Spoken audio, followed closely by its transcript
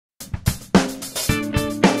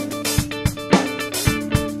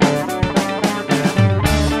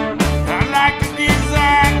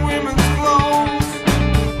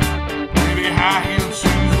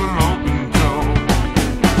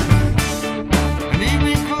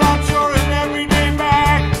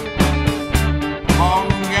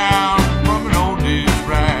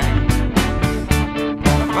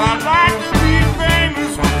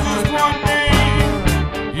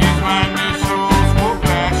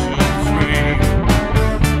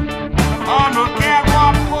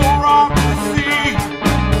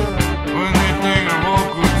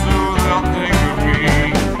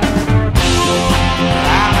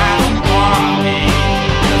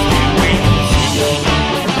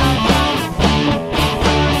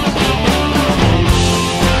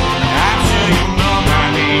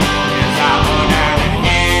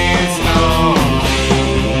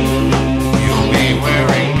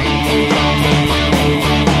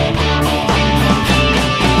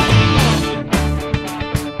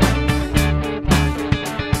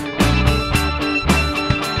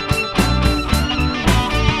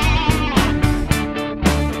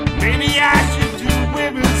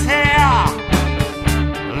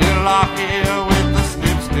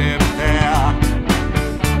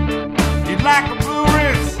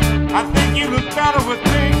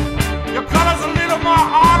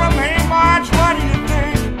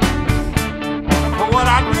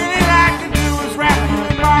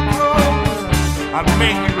I'd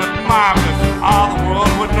make you look marvelous, all the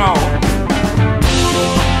world would know.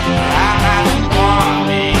 I'm not the one,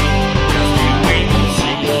 just you wait and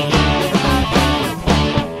see.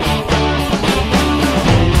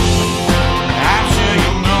 I'm sure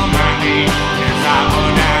you'll know my name as I go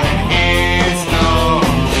down in history.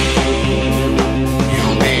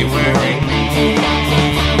 You'll be wearing me.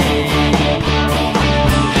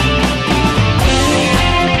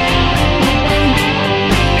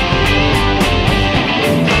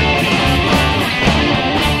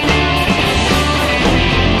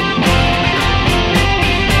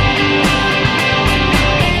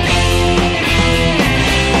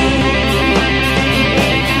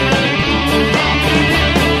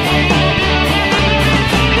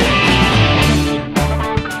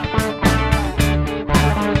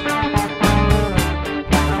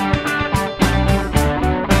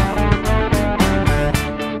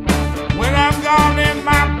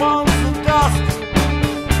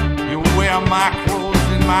 My clothes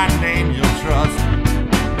and my name you'll trust.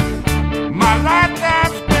 My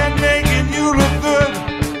lifetime spent making you look good.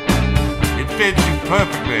 It fits you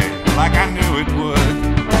perfectly like I knew it would.